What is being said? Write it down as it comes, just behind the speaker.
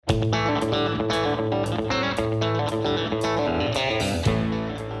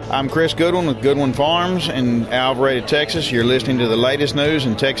I'm Chris Goodwin with Goodwin Farms in Alvarado, Texas. You're listening to the latest news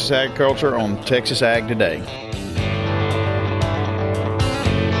in Texas agriculture on Texas Ag Today.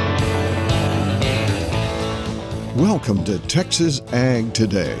 Welcome to Texas Ag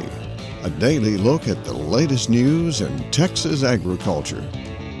Today, a daily look at the latest news in Texas agriculture.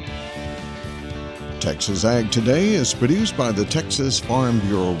 Texas Ag Today is produced by the Texas Farm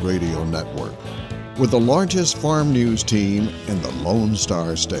Bureau Radio Network, with the largest farm news team in the Lone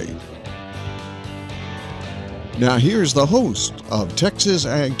Star State. Now here's the host of Texas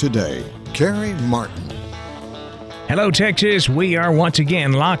Ag Today, Carrie Martin. Hello, Texas. We are once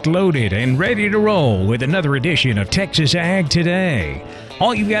again locked, loaded, and ready to roll with another edition of Texas Ag Today.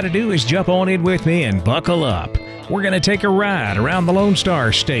 All you've got to do is jump on in with me and buckle up. We're going to take a ride around the Lone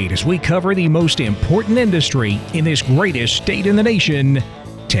Star State as we cover the most important industry in this greatest state in the nation,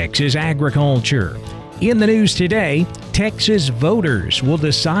 Texas agriculture. In the news today, Texas voters will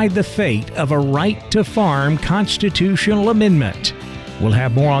decide the fate of a right-to-farm constitutional amendment. We'll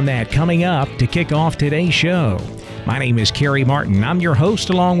have more on that coming up to kick off today's show. My name is Kerry Martin. I'm your host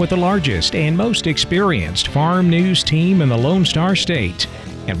along with the largest and most experienced farm news team in the Lone Star State.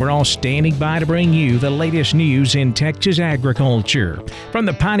 And we're all standing by to bring you the latest news in Texas agriculture. From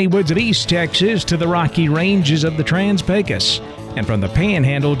the piney woods of East Texas to the rocky ranges of the Trans-Pecos, and from the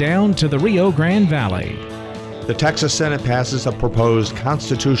Panhandle down to the Rio Grande Valley. The Texas Senate passes a proposed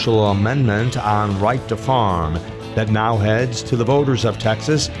constitutional amendment on right to farm that now heads to the voters of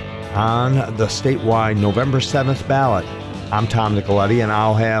Texas on the statewide November 7th ballot. I'm Tom Nicoletti, and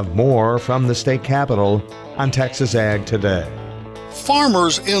I'll have more from the state capitol on Texas Ag Today.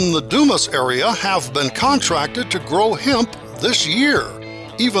 Farmers in the Dumas area have been contracted to grow hemp this year,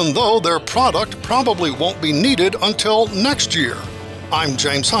 even though their product probably won't be needed until next year. I'm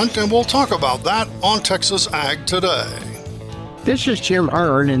James Hunt, and we'll talk about that on Texas Ag Today. This is Jim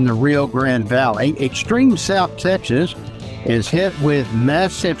Earn in the Rio Grande Valley. Extreme South Texas is hit with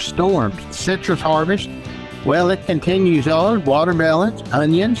massive storms. Citrus harvest, well, it continues on. Watermelons,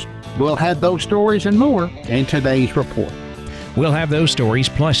 onions. We'll have those stories and more in today's report. We'll have those stories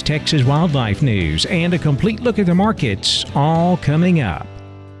plus Texas wildlife news and a complete look at the markets all coming up.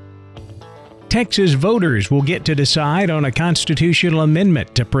 Texas voters will get to decide on a constitutional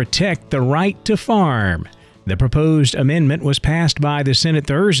amendment to protect the right to farm. The proposed amendment was passed by the Senate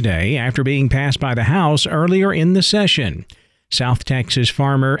Thursday after being passed by the House earlier in the session. South Texas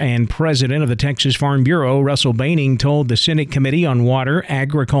farmer and president of the Texas Farm Bureau, Russell Baining, told the Senate Committee on Water,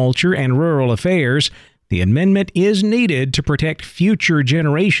 Agriculture, and Rural Affairs the amendment is needed to protect future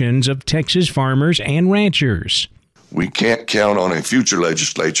generations of Texas farmers and ranchers. We can't count on a future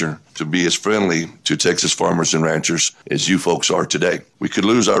legislature to be as friendly to Texas farmers and ranchers as you folks are today. We could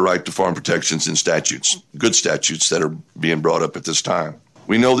lose our right to farm protections in statutes, good statutes that are being brought up at this time.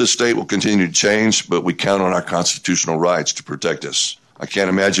 We know this state will continue to change, but we count on our constitutional rights to protect us. I can't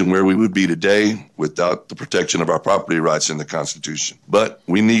imagine where we would be today without the protection of our property rights in the Constitution. But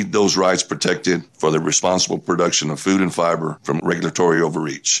we need those rights protected for the responsible production of food and fiber from regulatory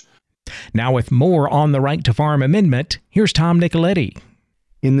overreach. Now with more on the Right to Farm Amendment, here's Tom Nicoletti.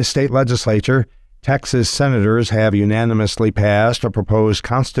 In the state legislature, Texas senators have unanimously passed a proposed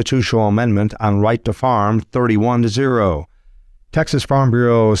constitutional amendment on right to farm 31-0. Texas Farm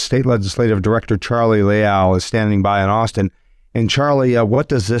Bureau State Legislative Director Charlie Leal is standing by in Austin. And Charlie, what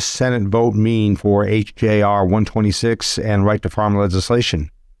does this Senate vote mean for HJR 126 and right to farm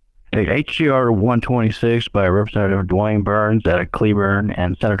legislation? HJR 126 by Representative Dwayne Burns out of Cleburne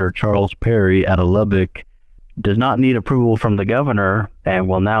and Senator Charles Perry out of Lubbock does not need approval from the governor and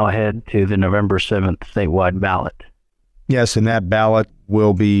will now head to the November 7th statewide ballot. Yes, and that ballot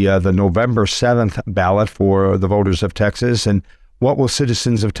will be the November 7th ballot for the voters of Texas. And what will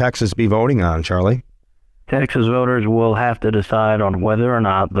citizens of Texas be voting on, Charlie? Texas voters will have to decide on whether or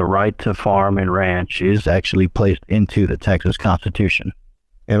not the right to farm and ranch is actually placed into the Texas Constitution.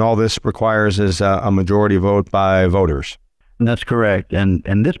 And all this requires is a majority vote by voters. And that's correct.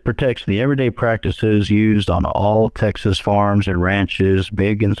 And this protects the everyday practices used on all Texas farms and ranches,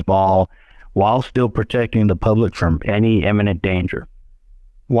 big and small, while still protecting the public from any imminent danger.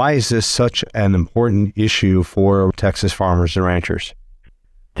 Why is this such an important issue for Texas farmers and ranchers?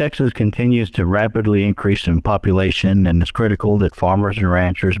 Texas continues to rapidly increase in population, and it's critical that farmers and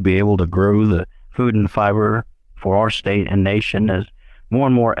ranchers be able to grow the food and fiber for our state and nation as more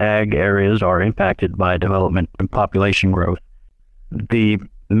and more ag areas are impacted by development and population growth. The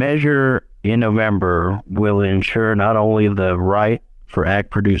measure in November will ensure not only the right for ag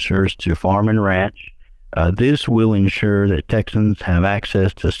producers to farm and ranch, This will ensure that Texans have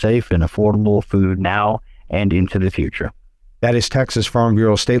access to safe and affordable food now and into the future. That is Texas Farm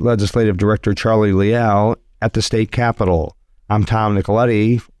Bureau State Legislative Director Charlie Leal at the state capitol. I'm Tom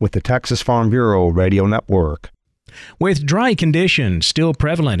Nicoletti with the Texas Farm Bureau Radio Network. With dry conditions still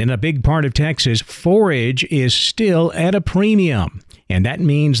prevalent in a big part of Texas, forage is still at a premium. And that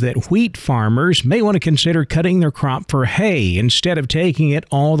means that wheat farmers may want to consider cutting their crop for hay instead of taking it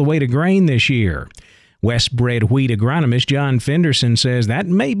all the way to grain this year. West-bred wheat agronomist John Fenderson says that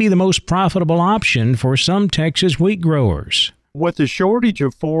may be the most profitable option for some Texas wheat growers. With the shortage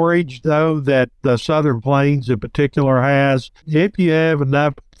of forage, though, that the Southern Plains in particular has, if you have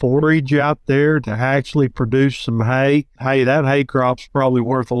enough forage out there to actually produce some hay, that hay crop's probably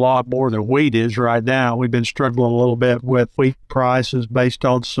worth a lot more than wheat is right now. We've been struggling a little bit with wheat prices based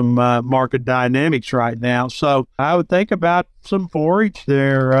on some market dynamics right now. So I would think about some forage.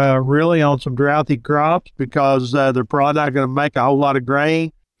 They're really on some droughty crops because they're probably not going to make a whole lot of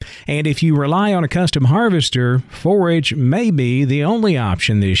grain. And if you rely on a custom harvester, forage may be the only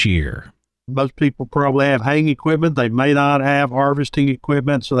option this year. Most people probably have haying equipment. They may not have harvesting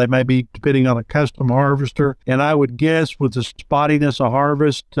equipment, so they may be depending on a custom harvester. And I would guess with the spottiness of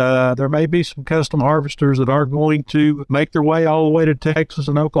harvest, there may be some custom harvesters that are going to make their way all the way to Texas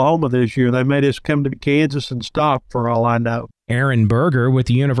and Oklahoma this year. They may just come to Kansas and stop for all I know. Aaron Berger with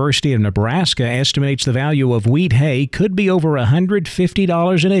the University of Nebraska estimates the value of wheat hay could be over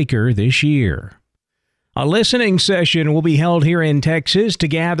 $150 an acre this year. A listening session will be held here in Texas to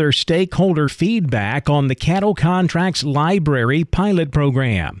gather stakeholder feedback on the Cattle Contracts Library pilot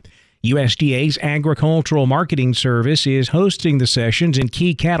program. USDA's Agricultural Marketing Service is hosting the sessions in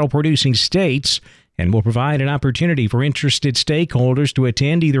key cattle-producing states and will provide an opportunity for interested stakeholders to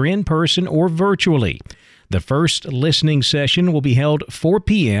attend either in person or virtually. The first listening session will be held 4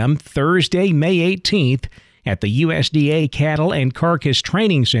 p.m. Thursday, May 18th at the USDA Cattle and Carcass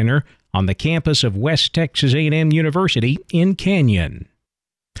Training Center on the campus of West Texas A&M University in Canyon.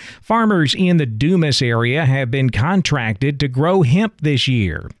 Farmers in the Dumas area have been contracted to grow hemp this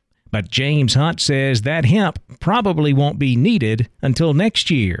year, but James Hunt says that hemp probably won't be needed until next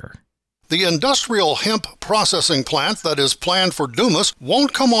year. The industrial hemp processing plant that is planned for Dumas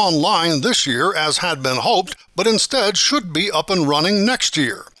won't come online this year as had been hoped, but instead should be up and running next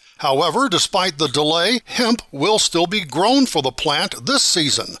year. However, despite the delay, hemp will still be grown for the plant this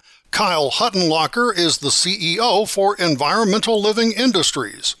season. Kyle Huttenlocker is the CEO for Environmental Living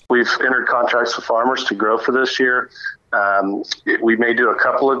Industries. We've entered contracts with farmers to grow for this year. We may do a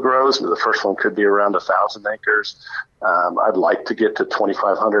couple of grows, but the first one could be around 1,000 acres. I'd like to get to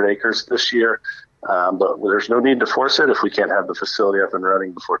 2,500 acres this year, but there's no need to force it. If we can't have the facility up and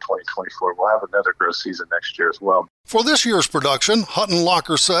running before 2024, we'll have another grow season next year as well. For this year's production,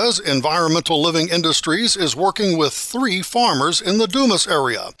 Huttenlocker says Environmental Living Industries is working with 3 farmers in the Dumas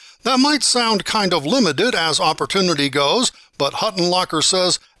area. That might sound kind of limited as opportunity goes, but Huttenlocker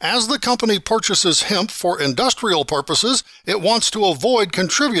says as the company purchases hemp for industrial purposes, it wants to avoid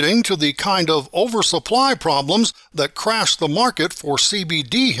contributing to the kind of oversupply problems that crashed the market for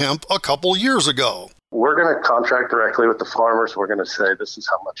CBD hemp a couple years ago. We're going to contract directly with the farmers. We're going to say this is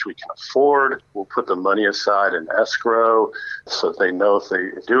how much we can afford. We'll put the money aside in escrow so that they know if they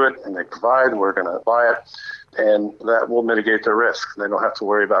do it and they provide, we're going to buy it. And that will mitigate their risk. They don't have to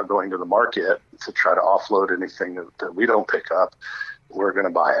worry about going to the market to try to offload anything that we don't pick up. We're going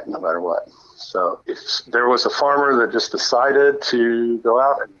to buy it no matter what. So if there was a farmer that just decided to go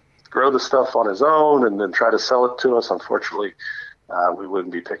out and grow the stuff on his own and then try to sell it to us, unfortunately, we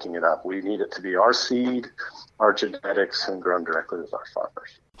wouldn't be picking it up. We need it to be our seed, our genetics, and grown directly with our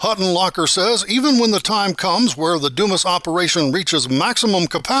farmers. Huttenlocker says even when the time comes where the Dumas operation reaches maximum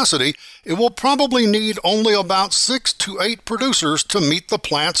capacity, it will probably need only about 6 to 8 producers to meet the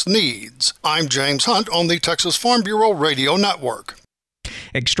plant's needs. I'm James Hunt on the Texas Farm Bureau Radio Network.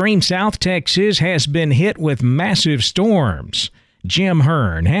 Extreme South Texas has been hit with massive storms. Jim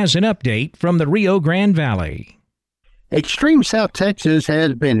Hearn has an update from the Rio Grande Valley. Extreme South Texas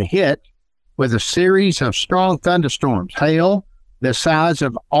has been hit with a series of strong thunderstorms, hail the size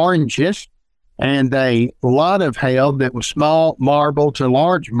of oranges, and a lot of hail that was small marble to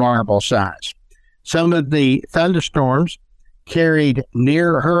large marble size. Some of the thunderstorms carried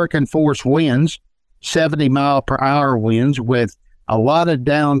near hurricane force winds, 70-mile-per-hour winds, with a lot of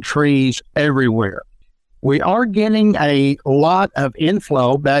downed trees everywhere. We are getting a lot of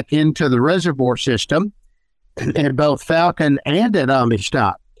inflow back into the reservoir system in both Falcon and at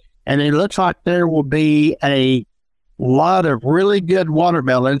Amistad. And it looks like there will be a lot of really good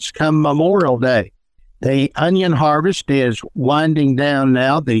watermelons come Memorial Day. The onion harvest is winding down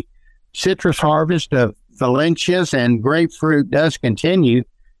now. The citrus harvest of Valencias and grapefruit does continue,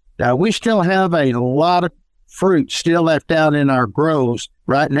 we still have a lot of fruit still left out in our groves.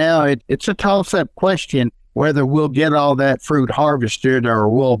 Right now, it's a toss-up question whether we'll get all that fruit harvested or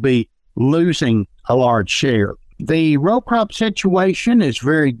we'll be losing a large share. The row crop situation is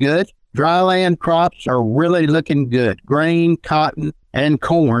very good. Dryland crops are really looking good. Grain, cotton, and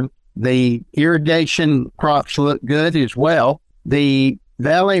corn. The irrigation crops look good as well. The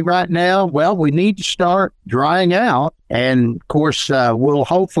valley right now, well, we need to start drying out. And, of course, we'll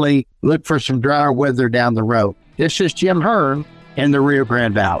hopefully look for some drier weather down the road. This is Jim Hearn in the Rio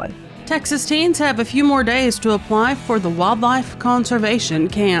Grande Valley. Texas teens have a few more days to apply for the Wildlife Conservation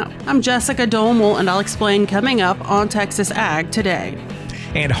Camp. I'm Jessica Domel, and I'll explain coming up on Texas Ag Today.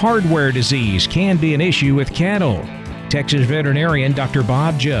 And hardware disease can be an issue with cattle. Texas veterinarian Dr.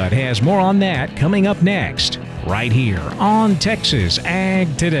 Bob Judd has more on that coming up next, right here on Texas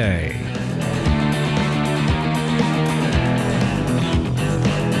Ag Today.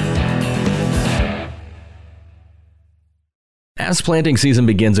 As planting season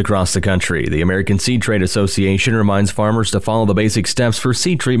begins across the country, the American Seed Trade Association reminds farmers to follow the basic steps for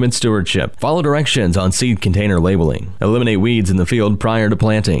seed treatment stewardship. Follow directions on seed container labeling. Eliminate weeds in the field prior to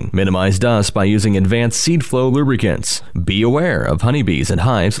planting. Minimize dust by using advanced seed flow lubricants. Be aware of honeybees and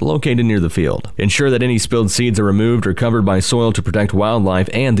hives located near the field. Ensure that any spilled seeds are removed or covered by soil to protect wildlife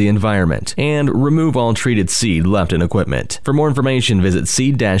and the environment. And remove all treated seed left in equipment. For more information, visit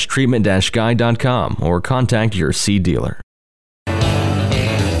seed-treatment-guide.com or contact your seed dealer.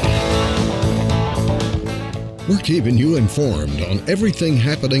 We're keeping you informed on everything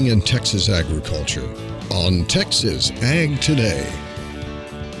happening in Texas agriculture on Texas Ag Today.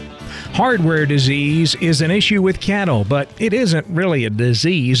 Hardware disease is an issue with cattle, but it isn't really a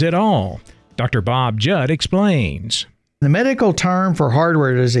disease at all. Dr. Bob Judd explains. The medical term for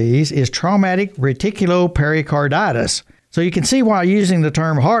hardware disease is traumatic reticulopericarditis, so you can see why using the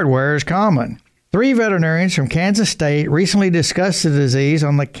term hardware is common. 3 veterinarians from Kansas State recently discussed the disease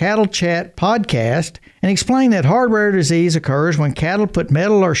on the Cattle Chat podcast and explained that hardware disease occurs when cattle put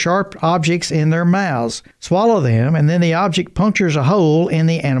metal or sharp objects in their mouths, swallow them, and then the object punctures a hole in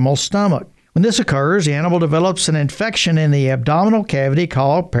the animal's stomach. When this occurs, the animal develops an infection in the abdominal cavity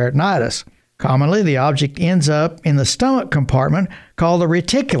called peritonitis. Commonly, the object ends up in the stomach compartment called the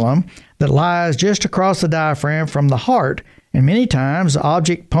reticulum that lies just across the diaphragm from the heart, and many times the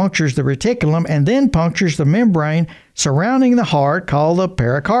object punctures the reticulum and then punctures the membrane surrounding the heart called the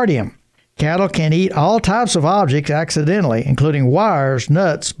pericardium. Cattle can eat all types of objects accidentally, including wires,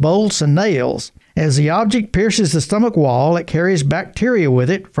 nuts, bolts, and nails. As the object pierces the stomach wall, it carries bacteria with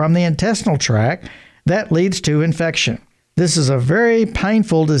it from the intestinal tract that leads to infection. This is a very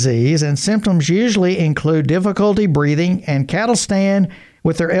painful disease, and symptoms usually include difficulty breathing, and cattle stand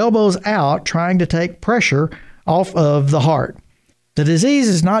with their elbows out trying to take pressure off of the heart. The disease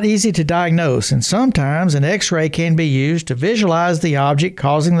is not easy to diagnose, and sometimes an X-ray can be used to visualize the object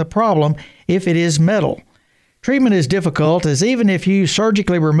causing the problem if it is metal. Treatment is difficult, as even if you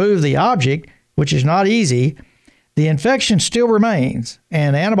surgically remove the object, which is not easy, the infection still remains,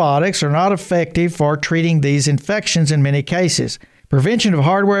 and antibiotics are not effective for treating these infections in many cases. Prevention of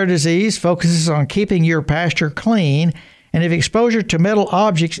hardware disease focuses on keeping your pasture clean, and if exposure to metal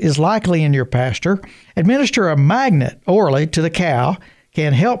objects is likely in your pasture, administer a magnet orally to the cow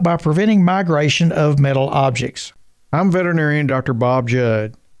can help by preventing migration of metal objects. I'm veterinarian Dr. Bob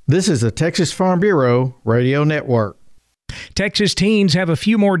Judd. This is the Texas Farm Bureau Radio Network. Texas teens have a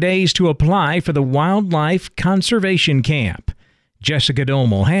few more days to apply for the Wildlife Conservation Camp. Jessica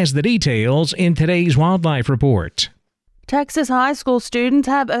Domel has the details in today's Wildlife Report. Texas high school students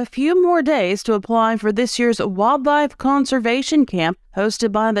have a few more days to apply for this year's Wildlife Conservation Camp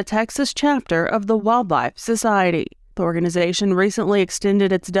hosted by the Texas chapter of the Wildlife Society. The organization recently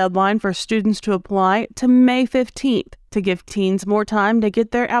extended its deadline for students to apply to May 15th to give teens more time to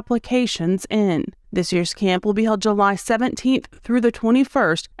get their applications in. This year's camp will be held July 17th through the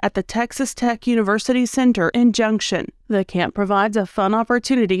 21st at the Texas Tech University Center in Junction. The camp provides a fun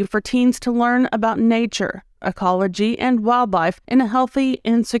opportunity for teens to learn about nature, ecology, and wildlife in a healthy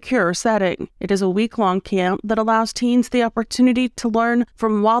and secure setting. It is a week-long camp that allows teens the opportunity to learn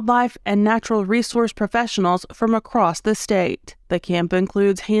from wildlife and natural resource professionals from across the state. The camp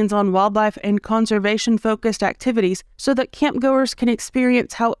includes hands-on wildlife and conservation-focused activities so that campgoers can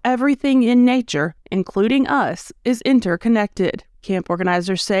experience how everything in nature, including us, is interconnected. Camp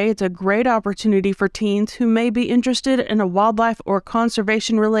organizers say it's a great opportunity for teens who may be interested in a wildlife or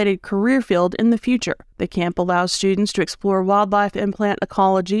conservation-related career field in the future. The camp allows students to explore wildlife and plant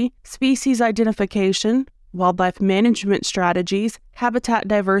ecology, species identification, wildlife management strategies, habitat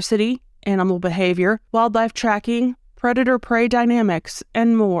diversity, animal behavior, wildlife tracking, predator-prey dynamics,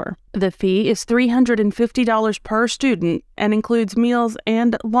 and more. The fee is $350 per student and includes meals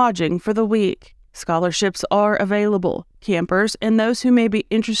and lodging for the week. Scholarships are available. Campers and those who may be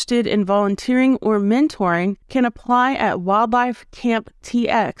interested in volunteering or mentoring can apply at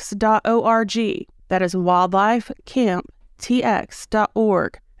wildlifecamptx.org. That is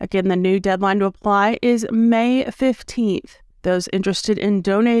wildlifecamptx.org. Again, the new deadline to apply is May 15th. Those interested in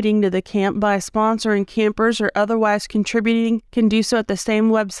donating to the camp by sponsoring campers or otherwise contributing can do so at the same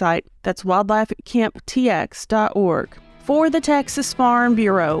website. That's wildlifecamptx.org. For the Texas Farm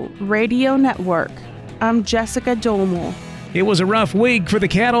Bureau Radio Network, I'm Jessica Dolmore. It was a rough week for the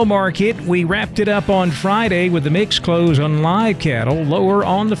cattle market. We wrapped it up on Friday with the mixed close on live cattle, lower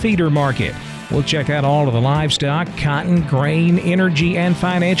on the feeder market. We'll check out all of the livestock, cotton, grain, energy, and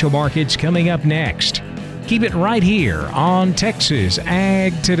financial markets coming up next. Keep it right here on Texas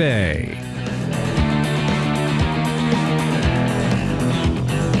Ag Today.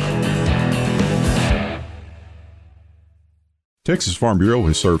 Texas Farm Bureau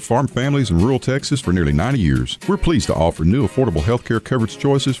has served farm families in rural Texas for nearly 90 years. We're pleased to offer new affordable health care coverage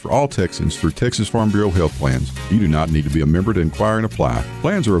choices for all Texans through Texas Farm Bureau health plans. You do not need to be a member to inquire and apply.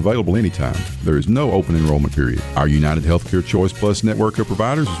 Plans are available anytime. There is no open enrollment period. Our United Healthcare Choice Plus network of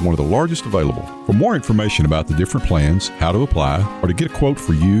providers is one of the largest available. For more information about the different plans, how to apply, or to get a quote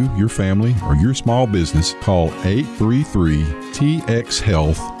for you, your family, or your small business, call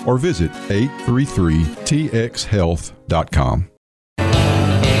 833-TX-HEALTH or visit 833txhealth.com.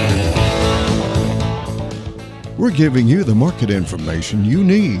 We're giving you the market information you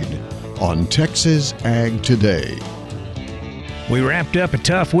need on Texas Ag Today. We wrapped up a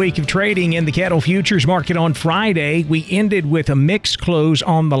tough week of trading in the cattle futures market on Friday. We ended with a mixed close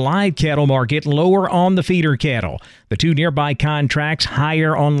on the live cattle market, lower on the feeder cattle. The two nearby contracts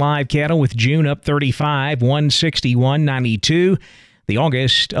higher on live cattle, with June up 35, 161.92. The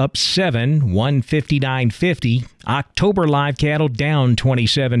August up 7, 159.50. October live cattle down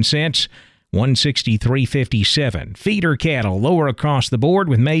 27 cents. 163.57. Feeder cattle lower across the board,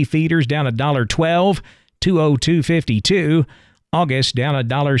 with May feeders down $1.12, 202.52. August down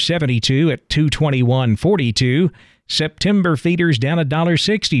 $1.72 at 221.42. September feeders down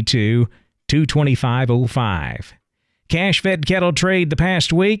 $1.62, 225.05. Cash-fed cattle trade the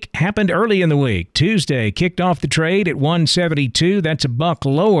past week happened early in the week. Tuesday kicked off the trade at 172. That's a buck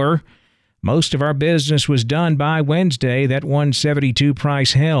lower. Most of our business was done by Wednesday. That 172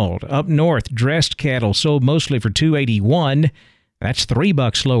 price held. Up north, dressed cattle sold mostly for 281. That's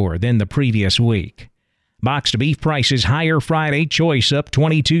 $3 lower than the previous week. Boxed beef prices higher Friday. Choice up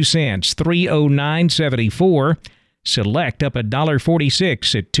 22 cents, 309.74. Select up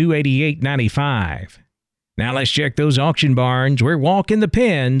 $1.46 at 288.95. Now let's check those auction barns. We're walking the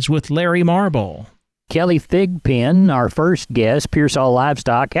pens with Larry Marble. Kelly Thigpen, our first guest, Pearsall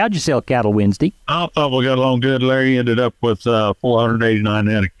Livestock. How'd you sell cattle Wednesday? I thought we got along good. Larry ended up with 489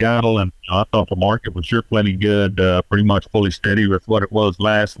 head of cattle, and I thought the market was sure plenty good, pretty much fully steady with what it was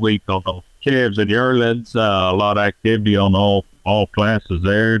last week on the calves and yearlings. A lot of activity on all classes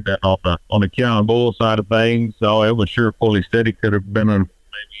there. Then on the cow and bull side of things, so it was sure fully steady. Could have been maybe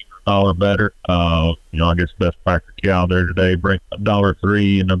 $1 better. I guess best packer cow there today bring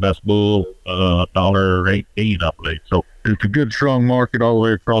 $1.03, and the best bull $1.18, I believe. So it's a good strong market all the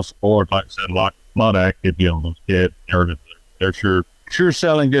way across the board. Like I said, a lot of activity on those kids. They're sure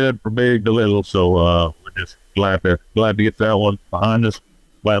selling good for big to little. So we're just glad to get that one behind us.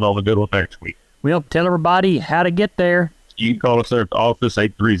 Plan on the good one next week. Well, tell everybody how to get there. You can call us there at the office,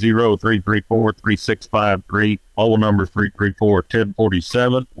 830-334-3653. Mobile number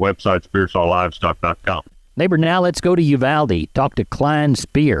 334-1047. Website, SpearsallLivestock.com. Neighbor, now let's go to Uvalde. Talk to Klein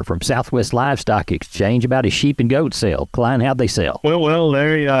Spear from Southwest Livestock Exchange about his sheep and goat sale. Klein, how'd they sell? Well,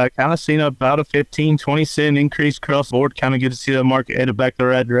 Larry, kind of seen about a 15-20 cent increase across the board. Kind of good to see the market headed back the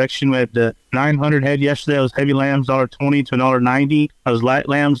right direction. We had 900 head yesterday. Those heavy lambs, $1.20 to $1.90. Those light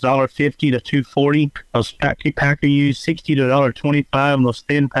lambs, $1.50 to $2.40. Those packer ewes, $60 to $1.25. And those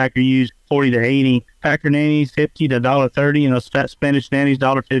thin packer ewes, $40 to $80. Packer nannies, $50 to $1.30, and those fat Spanish nannies,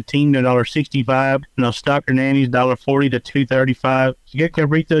 $1.15 to $1.65, and those stocker nannies, $1.40 to $2.35. Get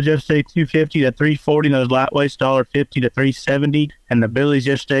cabritos yesterday, $2.50 to $3.40, and those lightweights, $1.50 to $3.70, and the billies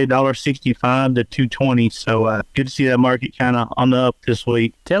yesterday, $1.65 to $2.20. So good to see that market kind of on the up this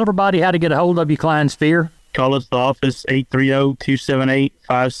week. Tell everybody how to get a hold of you, Klein Spear. Call us at the office,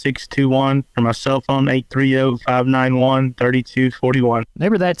 830-278-5621, or my cell phone, 830-591-3241.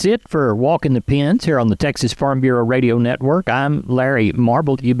 Neighbor, that's it for Walking the Pens here on the Texas Farm Bureau Radio Network. I'm Larry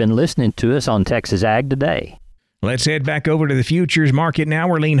Marble. You've been listening to us on Texas Ag Today. Let's head back over to the futures market now,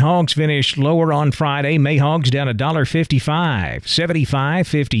 where lean hogs finished lower on Friday. May hogs down $1.55,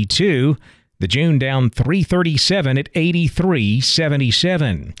 75.52. The June down $3.37 at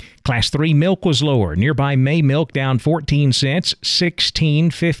 83.77. Class 3 milk was lower. Nearby May milk down 14 cents,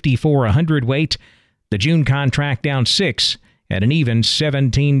 16.54 a hundredweight. The June contract down 6 at an even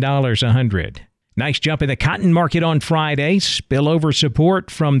 $17 a hundred. Nice jump in the cotton market on Friday. Spillover support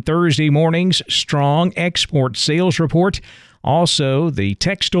from Thursday morning's strong export sales report. Also, the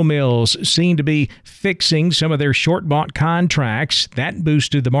textile mills seem to be fixing some of their short-bought contracts. That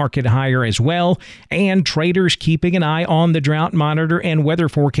boosted the market higher as well. And traders keeping an eye on the drought monitor and weather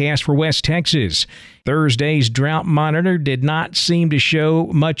forecast for West Texas. Thursday's drought monitor did not seem to show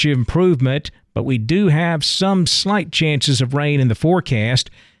much improvement, but we do have some slight chances of rain in the forecast,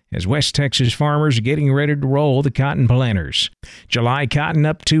 as West Texas farmers are getting ready to roll the cotton planters. July cotton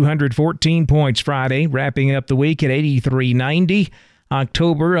up 214 points Friday, wrapping up the week at 83.90.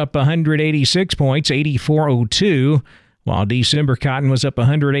 October up 186 points, 84.02, while December cotton was up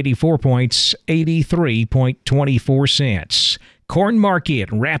 184 points, 83.24 cents. Corn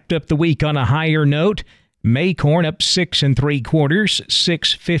market wrapped up the week on a higher note. May corn up 6 3/4,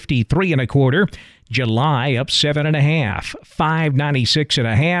 6.53 1/4. July up 7 1/2, 5.96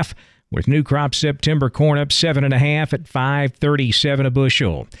 1/2, with new crop September corn up 7 1/2 at 5.37 a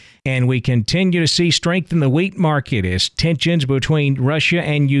bushel. And we continue to see strength in the wheat market as tensions between Russia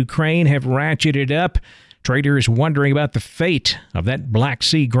and Ukraine have ratcheted up. Traders wondering about the fate of that Black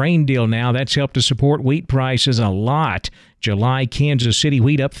Sea grain deal now. That's helped to support wheat prices a lot. July Kansas City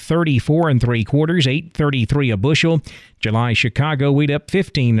wheat up 34 3/4, 8.33 a bushel. July Chicago wheat up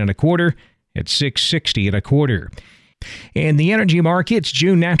 15 1/4 at 6.60 1/4. In the energy markets,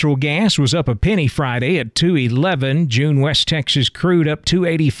 June natural gas was up a penny Friday at 2.11. June West Texas crude up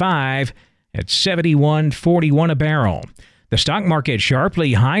 2.85 at 71.41 a barrel. The stock market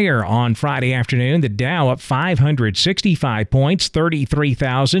sharply higher on Friday afternoon. The Dow up 565 points,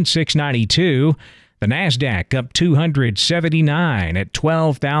 33,692. The Nasdaq up 279 at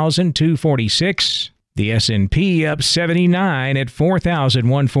 12,246. The S&P up 79 at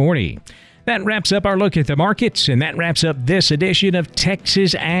 4,140. That wraps up our look at the markets, and that wraps up this edition of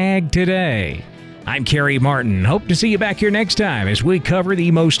Texas Ag Today. I'm Kerry Martin. Hope to see you back here next time as we cover the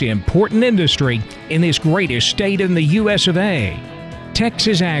most important industry in this greatest state in the U.S. of A.,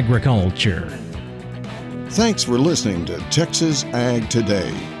 Texas agriculture. Thanks for listening to Texas Ag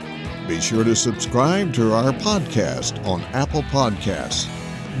Today. Be sure to subscribe to our podcast on Apple Podcasts,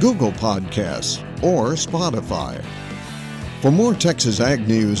 Google Podcasts, or Spotify. For more Texas Ag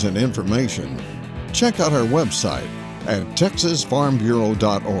news and information, check out our website at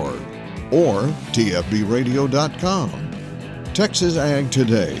texasfarmbureau.org or tfbradio.com. Texas Ag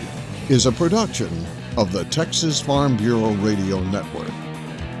Today is a production of the Texas Farm Bureau Radio Network.